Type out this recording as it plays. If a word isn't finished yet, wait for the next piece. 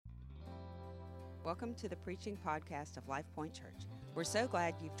Welcome to the preaching podcast of Life Point Church. We're so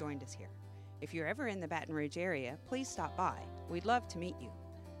glad you've joined us here. If you're ever in the Baton Rouge area, please stop by. We'd love to meet you.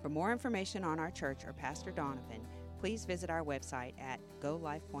 For more information on our church or Pastor Donovan, please visit our website at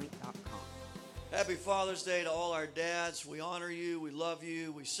golifepoint.com. Happy Father's Day to all our dads. We honor you, we love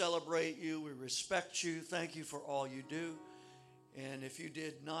you, we celebrate you, we respect you. Thank you for all you do. And if you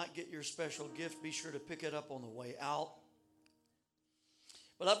did not get your special gift, be sure to pick it up on the way out.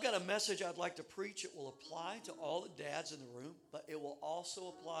 But I've got a message I'd like to preach. It will apply to all the dads in the room, but it will also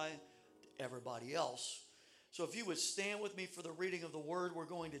apply to everybody else. So if you would stand with me for the reading of the word, we're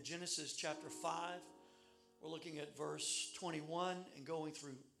going to Genesis chapter 5. We're looking at verse 21 and going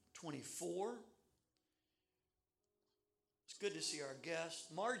through 24. It's good to see our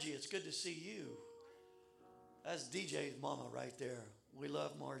guest. Margie, it's good to see you. That's DJ's mama right there. We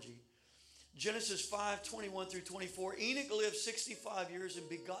love Margie. Genesis 5, 21 through 24. Enoch lived 65 years and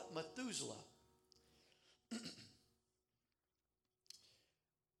begot Methuselah.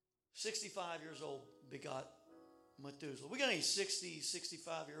 65 years old, begot Methuselah. We got any 60,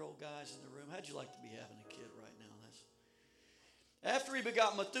 65-year-old guys in the room? How'd you like to be having a kid right now? After he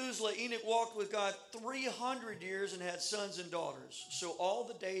begot Methuselah, Enoch walked with God 300 years and had sons and daughters. So all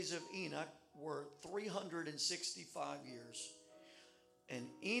the days of Enoch were 365 years. And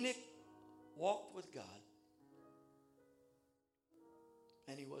Enoch walked with God,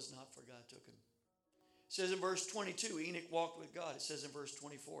 and he was not, for God took him. It says in verse 22, Enoch walked with God. It says in verse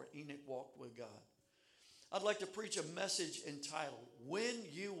 24, Enoch walked with God. I'd like to preach a message entitled, When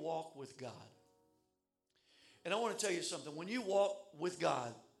You Walk with God. And I want to tell you something. When you walk with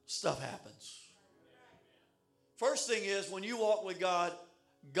God, stuff happens. First thing is, when you walk with God,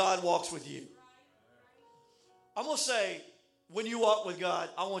 God walks with you. I'm going to say, when you walk with God,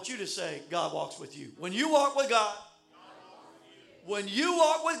 I want you to say, God walks with you. When you walk with God, when you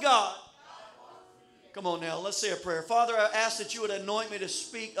walk with God, come on now, let's say a prayer. Father, I ask that you would anoint me to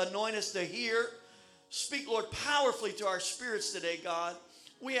speak, anoint us to hear. Speak, Lord, powerfully to our spirits today, God.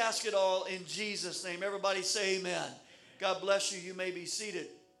 We ask it all in Jesus' name. Everybody say amen. God bless you. You may be seated.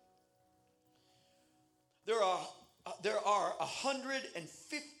 There are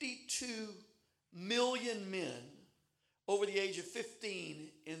 152 million men over the age of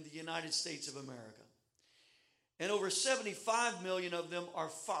 15 in the United States of America. And over 75 million of them are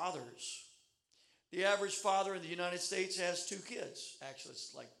fathers. The average father in the United States has 2 kids. Actually,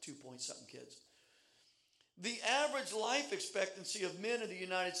 it's like 2-point-something kids. The average life expectancy of men in the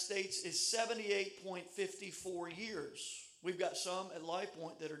United States is 78.54 years. We've got some at Life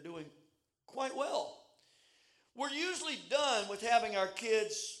Point that are doing quite well. We're usually done with having our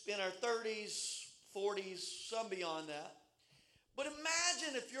kids in our 30s, 40s, some beyond that. But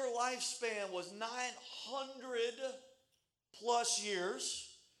imagine if your lifespan was 900 plus years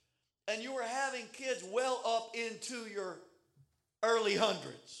and you were having kids well up into your early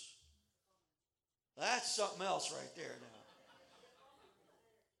hundreds. That's something else right there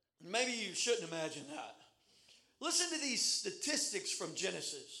now. Maybe you shouldn't imagine that. Listen to these statistics from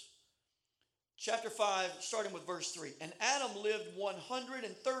Genesis. Chapter 5, starting with verse 3. And Adam lived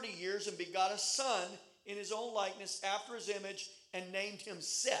 130 years and begot a son in his own likeness after his image and named him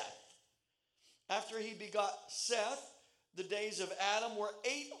Seth. After he begot Seth, the days of Adam were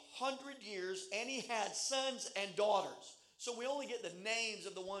 800 years, and he had sons and daughters. So we only get the names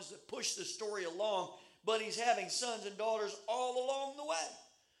of the ones that push the story along, but he's having sons and daughters all along the way.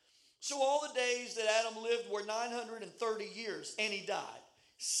 So all the days that Adam lived were 930 years, and he died.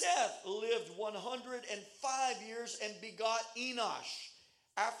 Seth lived 105 years and begot Enosh.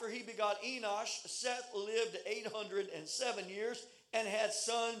 After he begot Enosh, Seth lived 807 years and had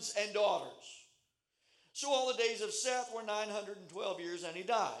sons and daughters. So all the days of Seth were 912 years, and he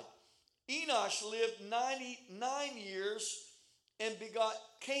died. Enosh lived 99 years and begot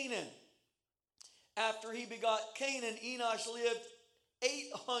Canaan. After he begot Canaan, Enosh lived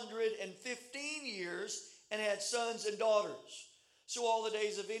 815 years and had sons and daughters. So all the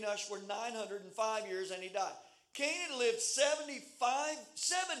days of Enosh were 905 years, and he died. Canaan lived 70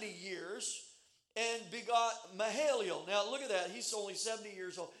 years and begot Mahalalel. Now look at that. He's only 70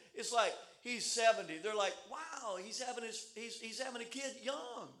 years old. It's like he's 70. They're like, wow, he's having a kid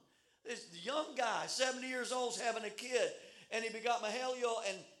young. This young guy, 70 years old, is having a kid. And he begot Mahalalel,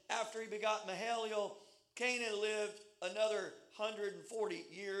 and after he begot Mahalalel, Canaan lived another 840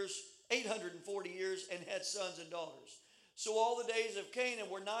 years, and had sons and daughters. So all the days of Canaan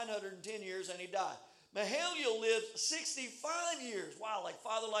were 910 years, and he died. Mahalalel lived 65 years. Wow, like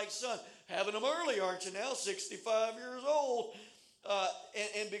father, like son. Having them early, aren't you now? 65 years old.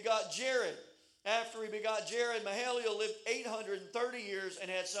 And begot Jared. After he begot Jared, Mahalalel lived 830 years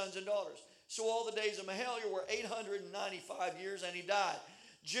and had sons and daughters. So all the days of Mahalalel were 895 years, and he died.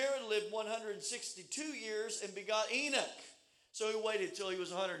 Jared lived 162 years and begot Enoch. So he waited till he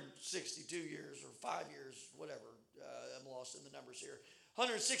was 162 years or 5 years, whatever. I'm lost in the numbers here.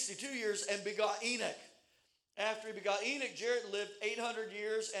 162 years and begot Enoch. After he begot Enoch, Jared lived 800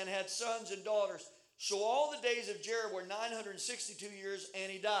 years and had sons and daughters. So all the days of Jared were 962 years, and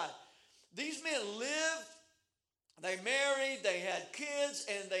he died. These men lived, they married, they had kids,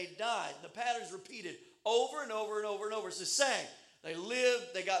 and they died. The pattern's repeated over and over and over and over. It's the same. They lived,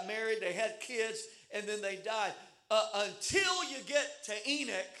 they got married, they had kids, and then they died. Until you get to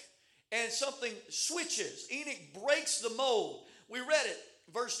Enoch and something switches. Enoch breaks the mold. We read it,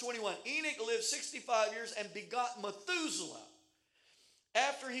 verse 21. Enoch lived 65 years and begot Methuselah.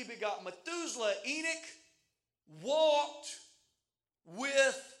 After he begot Methuselah, Enoch walked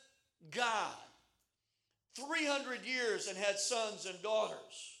with God 300 years and had sons and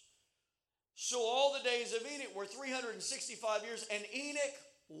daughters. So all the days of Enoch were 365 years, and Enoch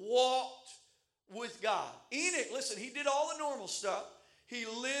walked with God. Enoch, listen, he did all the normal stuff. He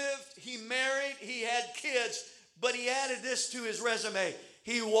lived, he married, he had kids, but he added this to his resume.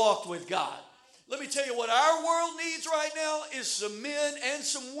 He walked with God. Let me tell you what our world needs right now is some men and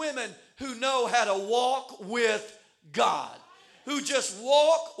some women who know how to walk with God, who just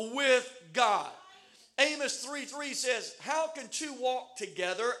walk with God. Amos 3:3 says, how can two walk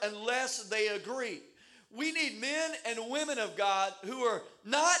together unless they agree? We need men and women of God who are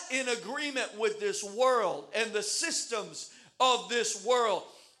not in agreement with this world and the systems of this world.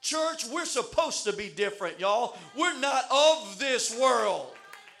 Church, we're supposed to be different, y'all. We're not of this world.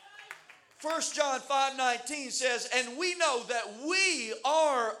 1 John 5:19 says, and we know that we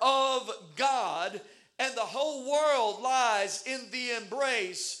are of God, and the whole world lies in the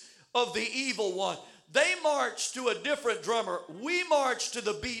embrace of the evil one. They march to a different drummer. We march to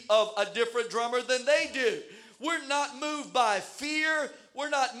the beat of a different drummer than they do. We're not moved by fear. We're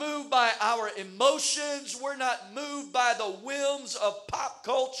not moved by our emotions. We're not moved by the whims of pop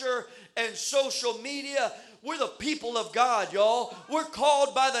culture and social media. We're the people of God, y'all. We're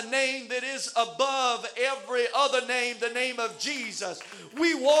called by the name that is above every other name, the name of Jesus.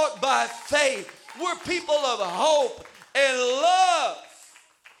 We walk by faith. We're people of hope and love.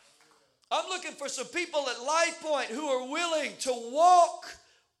 I'm looking for some people at Life Point who are willing to walk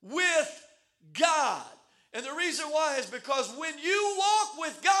with God. And the reason why is because when you walk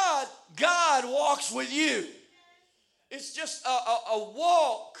with God, God walks with you. It's just a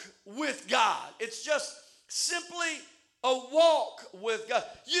walk with God. It's just simply a walk with God.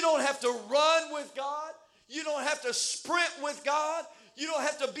 You don't have to run with God. You don't have to sprint with God. You don't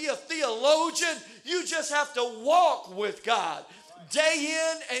have to be a theologian. You just have to walk with God. Day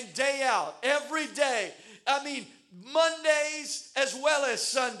in and day out, every day. I mean, Mondays as well as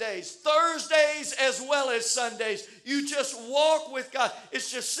Sundays, Thursdays as well as Sundays. You just walk with God. It's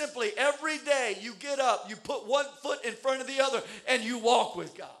just simply every day you get up, you put one foot in front of the other, and you walk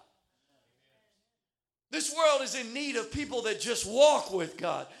with God. This world is in need of people that just walk with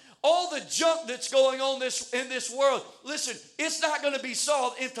God. All the junk that's going on in this world, listen, it's not going to be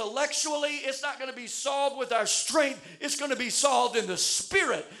solved intellectually. It's not going to be solved with our strength. It's going to be solved in the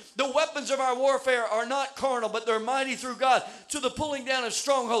Spirit. The weapons of our warfare are not carnal, but they're mighty through God to the pulling down of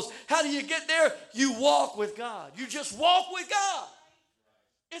strongholds. How do you get there? You walk with God. You just walk with God.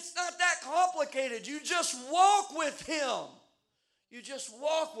 It's not that complicated. You just walk with Him. You just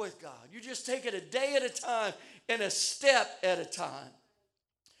walk with God. You just take it a day at a time and a step at a time.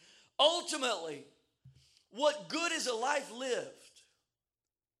 Ultimately, what good is a life lived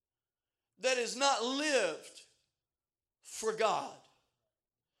that is not lived for God?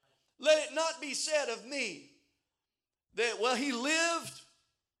 Let it not be said of me that, well, he lived,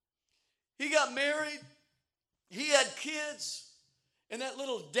 he got married, he had kids, and that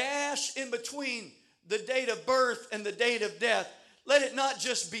little dash in between the date of birth and the date of death, let it not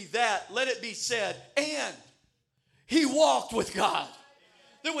just be that. Let it be said, and he walked with God.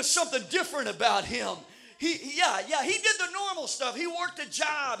 There was something different about him. He did the normal stuff. He worked a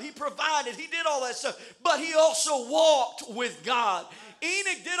job. He provided. He did all that stuff. But he also walked with God.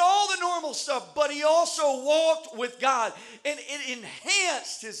 Enoch did all the normal stuff, but he also walked with God. And it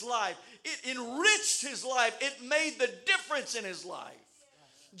enhanced his life. It enriched his life. It made the difference in his life.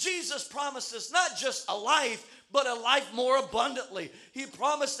 Jesus promised us not just a life, but a life more abundantly. He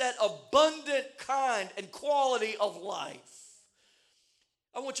promised that abundant kind and quality of life.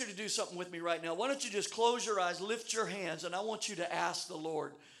 I want you to do something with me right now. Why don't you just close your eyes, lift your hands, and I want you to ask the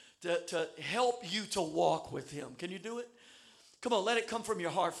Lord to help you to walk with Him. Can you do it? Come on, let it come from your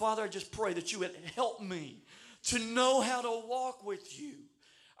heart. Father, I just pray that you would help me to know how to walk with you.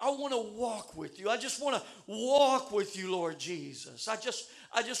 I want to walk with you. I just want to walk with you, Lord Jesus. I just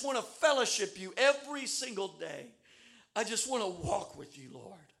want to fellowship you every single day. I just want to walk with you,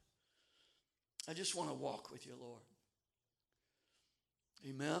 Lord. I just want to walk with you, Lord.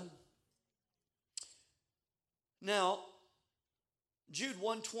 Amen. Now, Jude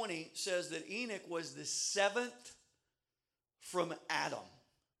 1:20 says that Enoch was the seventh from Adam.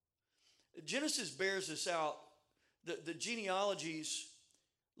 Genesis bears this out. The genealogies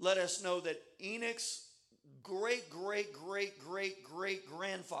let us know that Enoch's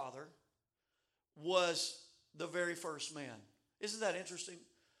great-great-great-great-great-grandfather was the very first man. Isn't that interesting?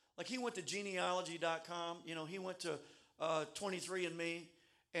 Like, he went to genealogy.com, he went to 23andMe,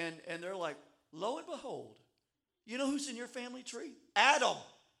 and they're like, lo and behold, you know who's in your family tree? Adam.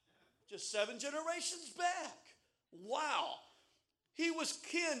 Just 7 generations back. Wow. He was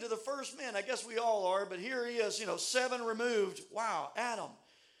kin to the first man. I guess we all are, but here he is, 7 removed. Wow, Adam.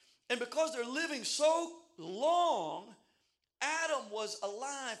 And because they're living so long, Adam was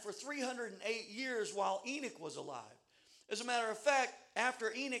alive for 308 years while Enoch was alive. As a matter of fact,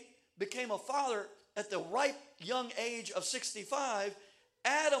 after Enoch became a father at the ripe young age of 65,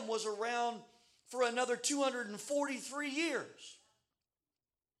 Adam was around for another 243 years.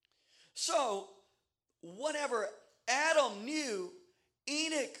 So, whatever Adam knew,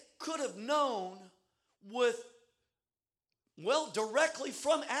 Enoch could have known directly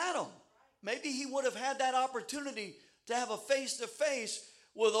from Adam. Maybe he would have had that opportunity to have a face-to-face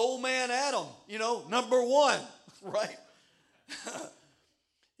with old man Adam, number one, right?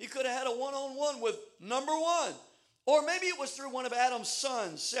 He could have had a one-on-one with number one. Or maybe it was through one of Adam's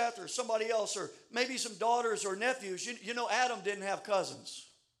sons, Seth, or somebody else, or maybe some daughters or nephews. Adam didn't have cousins.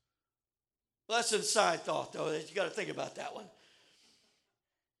 Well, that's an inside thought, though. You got to think about that one.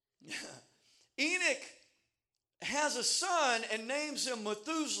 Enoch has a son and names him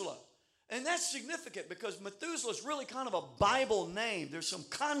Methuselah. And that's significant because Methuselah is really kind of a Bible name. There's some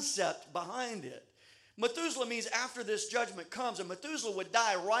concept behind it. Methuselah means after this judgment comes, and Methuselah would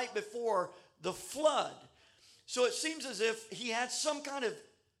die right before the flood. So it seems as if he had some kind of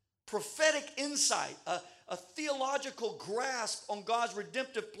prophetic insight, a theological grasp on God's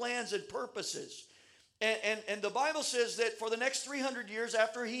redemptive plans and purposes. And the Bible says that for the next 300 years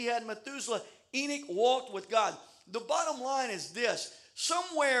after he had Methuselah, Enoch walked with God. The bottom line is this.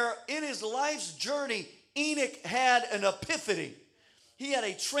 Somewhere in his life's journey, Enoch had an epiphany. He had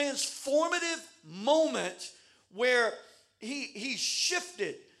a transformative moment where he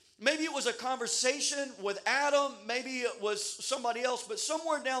shifted. Maybe it was a conversation with Adam. Maybe it was somebody else. But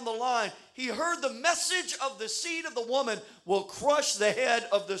somewhere down the line, he heard the message of the seed of the woman will crush the head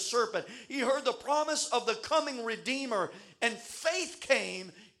of the serpent. He heard the promise of the coming Redeemer. And faith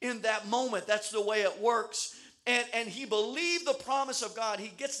came in that moment. That's the way it works. And he believed the promise of God. He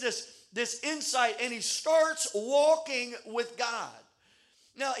gets this insight and he starts walking with God.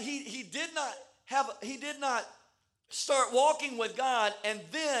 Now, he did not start walking with God and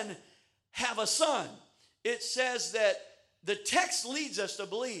then have a son. It says that the text leads us to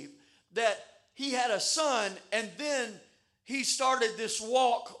believe that he had a son and then he started this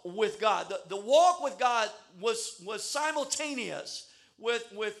walk with God. The walk with God was simultaneous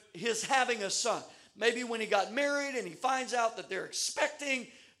with his having a son. Maybe when he got married and he finds out that they're expecting,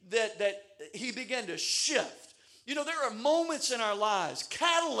 that he began to shift. There are moments in our lives,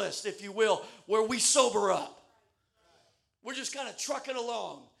 catalysts, if you will, where we sober up. We're just kind of trucking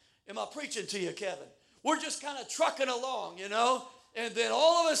along. Am I preaching to you, Kevin? We're just kind of trucking along, And then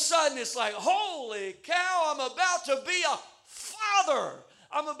all of a sudden it's like, holy cow, I'm about to be a father.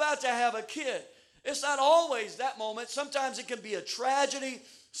 I'm about to have a kid. It's not always that moment. Sometimes it can be a tragedy.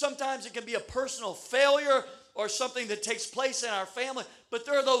 Sometimes it can be a personal failure or something that takes place in our family. But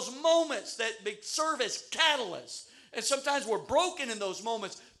there are those moments that serve as catalysts. And sometimes we're broken in those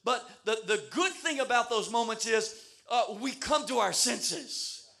moments. But the good thing about those moments is we come to our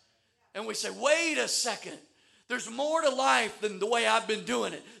senses. And we say, wait a second. There's more to life than the way I've been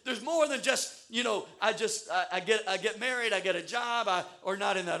doing it. There's more than just, I get married, I get a job, or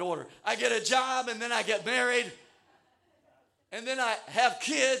not in that order. I get a job and then I get married. And then I have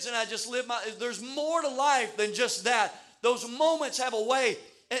kids and I just live there's more to life than just that. Those moments have a way.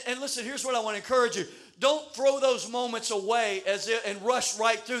 And listen, here's what I want to encourage you. Don't throw those moments away and rush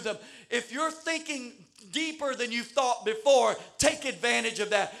right through them. If you're thinking deeper than you've thought before, take advantage of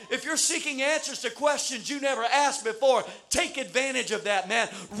that. If you're seeking answers to questions you never asked before, take advantage of that, man.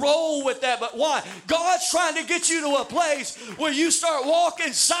 Roll with that. But why? God's trying to get you to a place where you start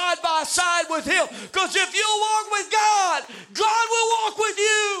walking side by side with Him. Because if you walk with God, God will walk with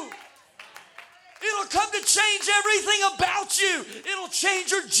you. It'll come to change everything about you. It'll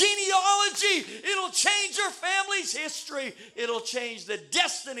change your genealogy. It'll change your family's history. It'll change the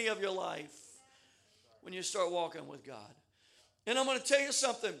destiny of your life when you start walking with God. And I'm going to tell you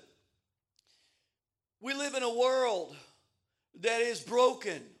something. We live in a world that is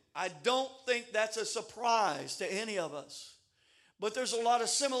broken. I don't think that's a surprise to any of us. But there's a lot of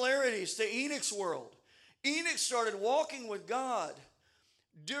similarities to Enoch's world. Enoch started walking with God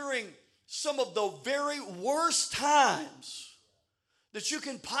during some of the very worst times that you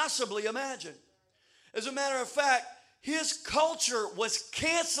can possibly imagine. As a matter of fact, his culture was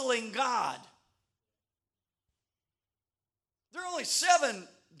canceling God. They're only 7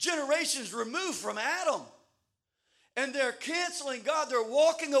 generations removed from Adam. And they're canceling God. They're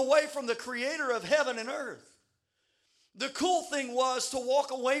walking away from the creator of heaven and earth. The cool thing was to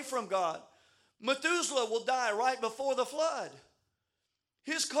walk away from God. Methuselah will die right before the flood.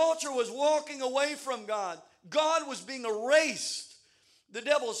 His culture was walking away from God. God was being erased. The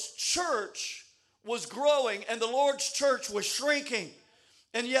devil's church was growing and the Lord's church was shrinking.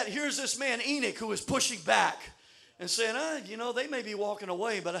 And yet here's this man Enoch who was pushing back and saying, they may be walking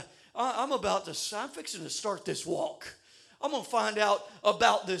away, but I'm fixing to start this walk. I'm going to find out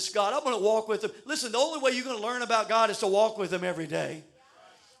about this God. I'm going to walk with him. Listen, the only way you're going to learn about God is to walk with him every day.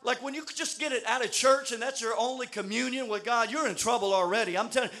 Like when you just get it out of church and that's your only communion with God, you're in trouble already. I'm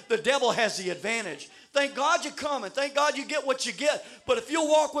telling you, the devil has the advantage. Thank God you come and thank God you get what you get. But if you'll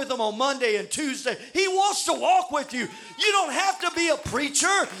walk with him on Monday and Tuesday, he wants to walk with you. You don't have to be a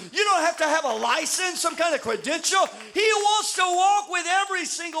preacher. You don't have to have a license, some kind of credential. He wants to walk with every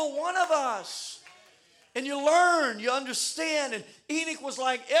single one of us. And you learn, you understand. And Enoch was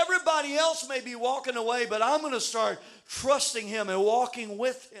like, everybody else may be walking away, but I'm going to start trusting him and walking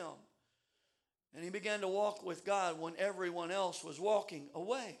with him. And he began to walk with God when everyone else was walking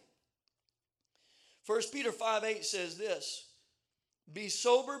away. 1 Peter 5:8 says this, be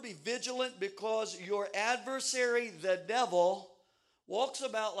sober, be vigilant, because your adversary, the devil, walks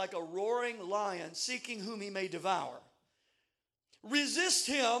about like a roaring lion, seeking whom he may devour. Resist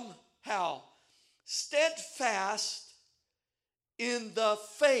him, how? Steadfast in the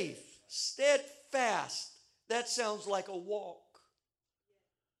faith. Steadfast. That sounds like a walk.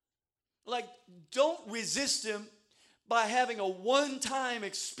 Like, don't resist him by having a one-time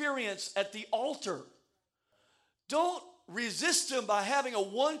experience at the altar. Don't resist him by having a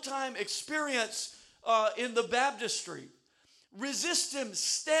one-time experience in the baptistry. Resist him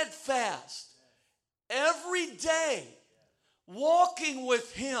steadfast. Every day, walking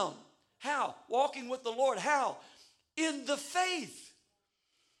with him. How? Walking with the Lord. How? In the faith.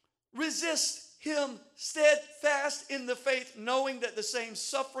 Resist him steadfast in the faith, knowing that the same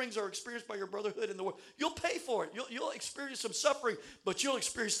sufferings are experienced by your brotherhood in the world. You'll pay for it. You'll experience some suffering, but you'll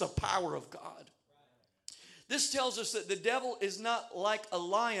experience the power of God. This tells us that the devil is not like a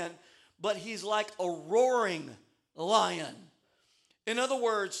lion, but he's like a roaring lion. In other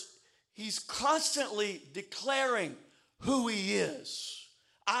words, he's constantly declaring who he is.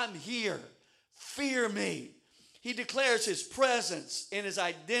 I'm here. Fear me. He declares his presence and his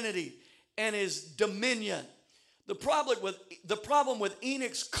identity and his dominion. The problem with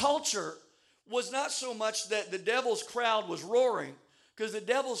Enoch's culture was not so much that the devil's crowd was roaring, because the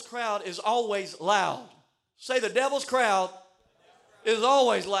devil's crowd is always loud. Say, the devil's crowd is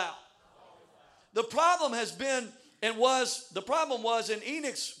always loud. The problem has been the problem was in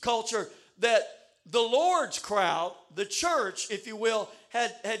Enoch's culture that the Lord's crowd, the church, if you will,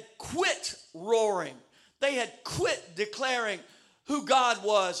 had quit roaring. They had quit declaring who God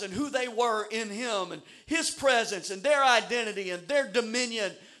was and who they were in him and his presence and their identity and their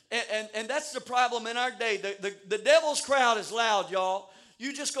dominion. And that's the problem in our day. The devil's crowd is loud, y'all.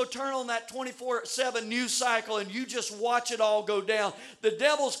 You just go turn on that 24/7 news cycle and you just watch it all go down. The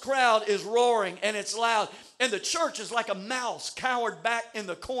devil's crowd is roaring and it's loud. And the church is like a mouse cowered back in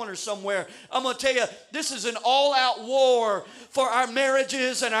the corner somewhere. I'm going to tell you, this is an all-out war for our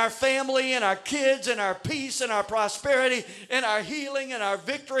marriages and our family and our kids and our peace and our prosperity and our healing and our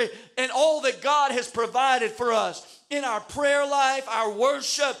victory and all that God has provided for us. In our prayer life, our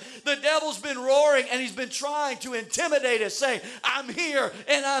worship, the devil's been roaring and he's been trying to intimidate us, saying, I'm here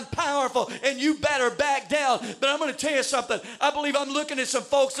and I'm powerful and you better back down. But I'm going to tell you something. I believe I'm looking at some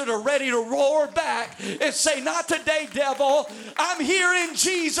folks that are ready to roar back and say, not today, devil. I'm here in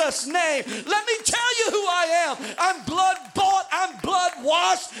Jesus' name. Let me tell you who I am. I'm blood bought. I'm blood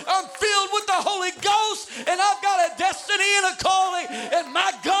washed. I'm filled with the Holy Ghost and I've got a destiny and a calling, and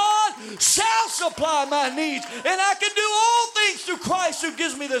my God shall supply my needs, and I can do all things through Christ who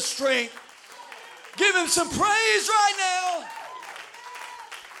gives me the strength. Give him some praise right now.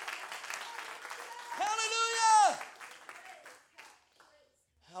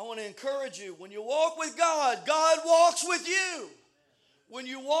 want to encourage you. When you walk with God, God walks with you. When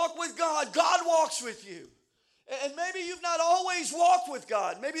you walk with God, God walks with you. And maybe you've not always walked with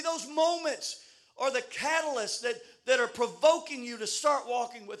God. Maybe those moments are the catalysts that are provoking you to start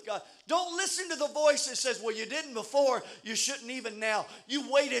walking with God. Don't listen to the voice that says, well, you didn't before, you shouldn't even now. You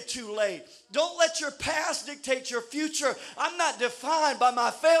waited too late. Don't let your past dictate your future. I'm not defined by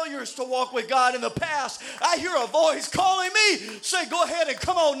my failures to walk with God in the past. I hear a voice calling me, say, go ahead and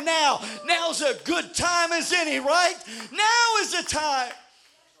come on now. Now's a good time as any, right? Now is the time.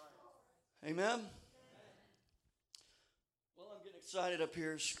 Amen. Well, I'm getting excited up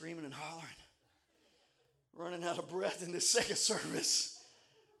here, screaming and hollering. Running out of breath in this second service.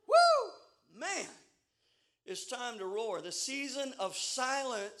 Woo! Man, it's time to roar. The season of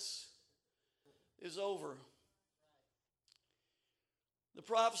silence is over. The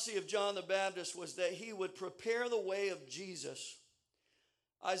prophecy of John the Baptist was that he would prepare the way of Jesus.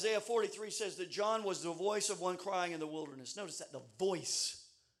 Isaiah 43 says that John was the voice of one crying in the wilderness. Notice that, the voice.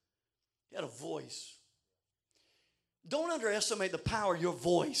 He had a voice. Don't underestimate the power of your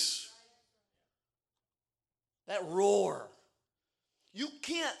voice. That roar. You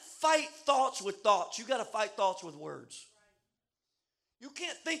can't fight thoughts with thoughts. You got to fight thoughts with words. You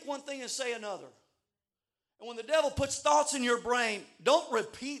can't think one thing and say another. And when the devil puts thoughts in your brain, don't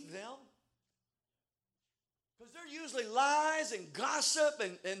repeat them. Because they're usually lies and gossip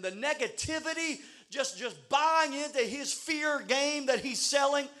and the negativity, just buying into his fear game that he's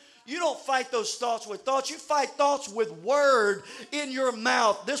selling. You don't fight those thoughts with thoughts. You fight thoughts with word in your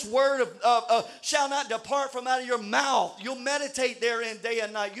mouth. This word shall not depart from out of your mouth. You'll meditate therein day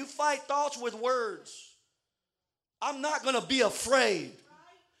and night. You fight thoughts with words. I'm not going to be afraid.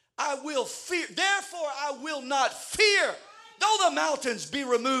 I will fear. Therefore, I will not fear. Though the mountains be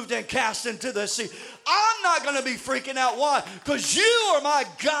removed and cast into the sea, I'm not going to be freaking out. Why? Because you are my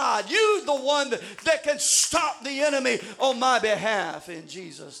God. You're the one that can stop the enemy on my behalf in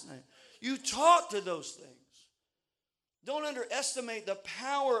Jesus' name. You talk to those things. Don't underestimate the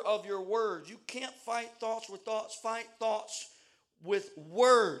power of your words. You can't fight thoughts with thoughts. Fight thoughts with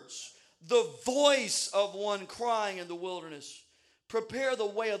words. The voice of one crying in the wilderness. Prepare the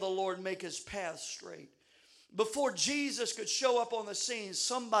way of the Lord, make his path straight. Before Jesus could show up on the scene,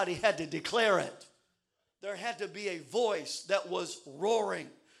 somebody had to declare it. There had to be a voice that was roaring.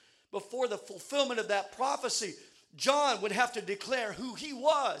 Before the fulfillment of that prophecy, John would have to declare who he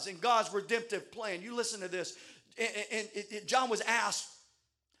was in God's redemptive plan. You listen to this. John was asked,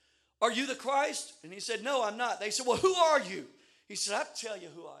 are you the Christ? And he said, no, I'm not. They said, well, who are you? He said, I'll tell you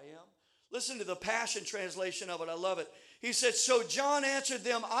who I am. Listen to the Passion translation of it. I love it. He said, so John answered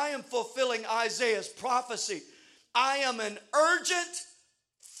them, I am fulfilling Isaiah's prophecy. I am an urgent,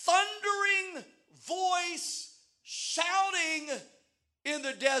 thundering voice shouting in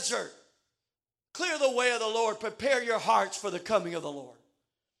the desert. Clear the way of the Lord. Prepare your hearts for the coming of the Lord.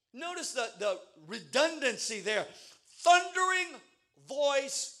 Notice the redundancy there. Thundering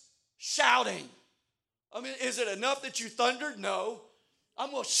voice shouting. I mean, is it enough that you thundered? No. I'm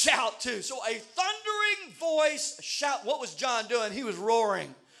going to shout too. So a thundering voice shout. What was John doing? He was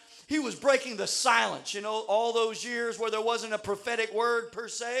roaring. He was breaking the silence. You know, all those years where there wasn't a prophetic word per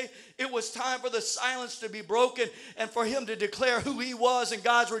se, it was time for the silence to be broken and for him to declare who he was in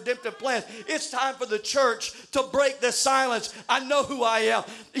God's redemptive plan. It's time for the church to break the silence. I know who I am.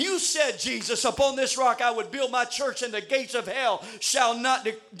 You said, Jesus, upon this rock I would build my church and the gates of hell shall not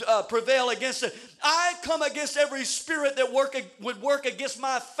prevail against it. I come against every spirit that would work against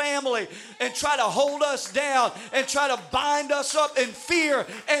my family and try to hold us down and try to bind us up in fear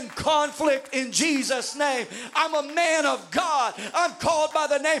and conflict in Jesus' name. I'm a man of God. I'm called by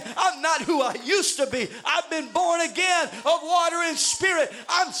the name. I'm not who I used to be. I've been born again of water and spirit.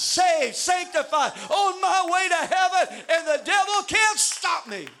 I'm saved, sanctified, on my way to heaven, and the devil can't stop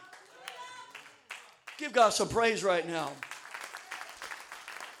me. Give God some praise right now.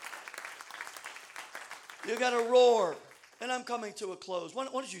 You got to roar. And I'm coming to a close. Why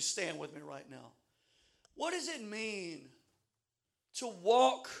don't you stand with me right now? What does it mean to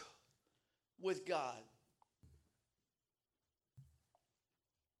walk with God?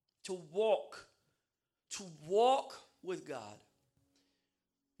 To walk with God.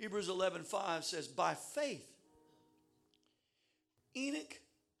 Hebrews 11:5 says, by faith, Enoch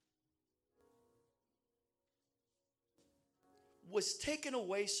was taken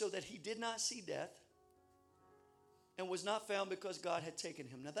away so that he did not see death, and was not found because God had taken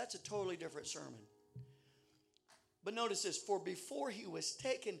him. Now that's a totally different sermon. But notice this, for before he was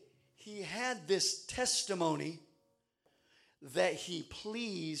taken, he had this testimony that he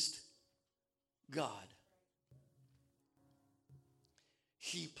pleased God.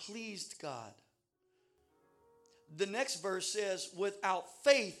 he pleased God. The next verse says, without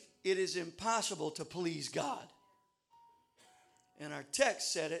faith, it is impossible to please God. And our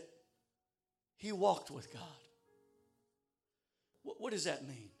text said it, he walked with God. What does that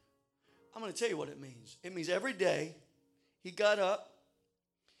mean? I'm going to tell you what it means. It means every day he got up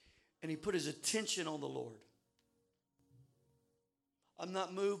and he put his attention on the Lord. I'm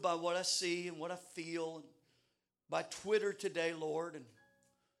not moved by what I see and what I feel, and by Twitter today, Lord, and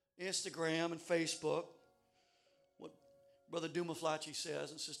Instagram and Facebook. What Brother Dumaflachi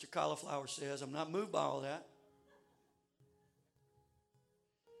says and Sister Cauliflower says. I'm not moved by all that.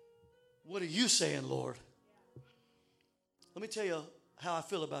 What are you saying, Lord? Let me tell you how I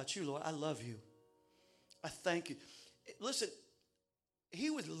feel about you, Lord. I love you. I thank you. Listen, he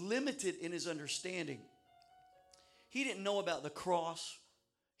was limited in his understanding. He didn't know about the cross.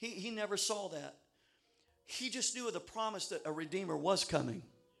 He never saw that. He just knew of the promise that a Redeemer was coming.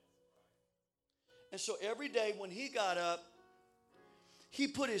 And so every day when he got up, he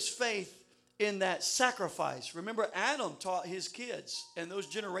put his faith in that sacrifice. Remember, Adam taught his kids, and those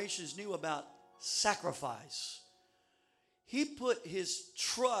generations knew about sacrifice. He put his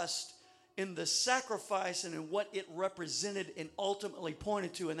trust in the sacrifice and in what it represented and ultimately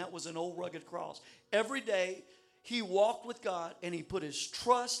pointed to, and that was an old rugged cross. Every day, he walked with God, and he put his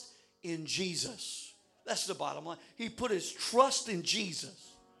trust in Jesus. That's the bottom line. He put his trust in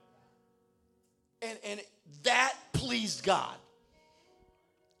Jesus. And that pleased God.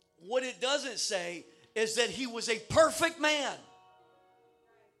 What it doesn't say is that he was a perfect man.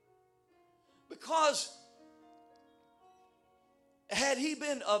 Because had he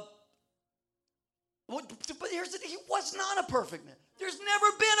been but here's the thing, he was not a perfect man. There's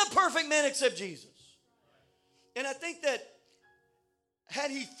never been a perfect man except Jesus. And I think that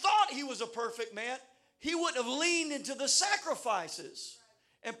had he thought he was a perfect man, he wouldn't have leaned into the sacrifices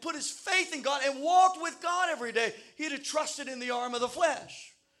and put his faith in God and walked with God every day. He'd have trusted in the arm of the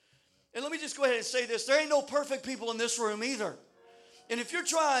flesh. And let me just go ahead and say this. There ain't no perfect people in this room either. And if you're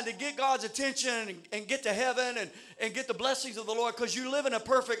trying to get God's attention and get to heaven and get the blessings of the Lord because you live in a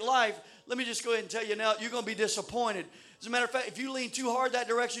perfect life, let me just go ahead and tell you now, you're going to be disappointed. As a matter of fact, if you lean too hard that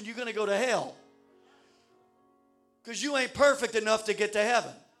direction, you're going to go to hell. Because you ain't perfect enough to get to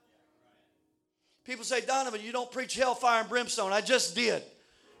heaven. People say, Donovan, you don't preach hellfire and brimstone. I just did.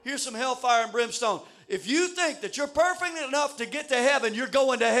 Here's some hellfire and brimstone. If you think that you're perfect enough to get to heaven, you're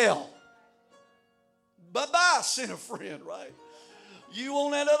going to hell. Bye-bye, sinner friend, right? You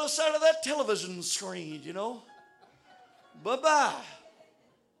on that other side of that television screen, you know. Bye-bye.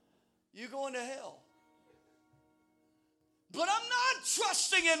 You're going to hell. But I'm not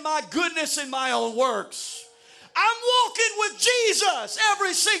trusting in my goodness and my own works. I'm walking with Jesus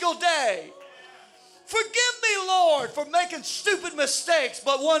every single day. Forgive me, Lord, for making stupid mistakes,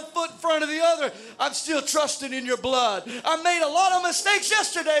 but one foot in front of the other, I'm still trusting in your blood. I made a lot of mistakes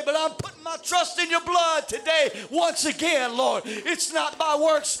yesterday, but I'm putting my trust in your blood today once again, Lord. It's not by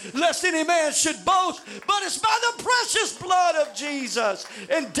works, lest any man should boast, but it's by the precious blood of Jesus.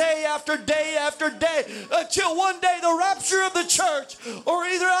 And day after day after day, until one day the rapture of the church, or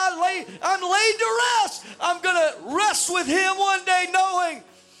either I'm laid to rest, I'm going to rest with him one day knowing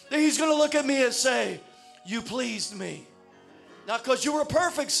that he's going to look at me and say, you pleased me. Not because you were a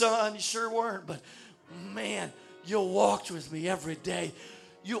perfect son, you sure weren't, but man, you walked with me every day.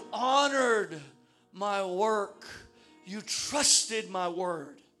 You honored my work. You trusted my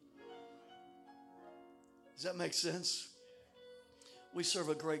word. Does that make sense? We serve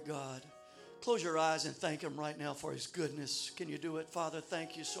a great God. Close your eyes and thank him right now for his goodness. Can you do it? Father,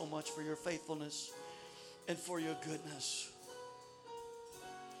 thank you so much for your faithfulness and for your goodness.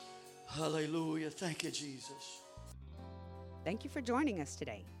 Hallelujah. Thank you, Jesus. Thank you for joining us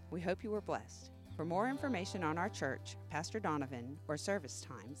today. We hope you were blessed. For more information on our church, Pastor Donovan, or service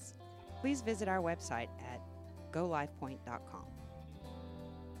times, please visit our website at golifepoint.com.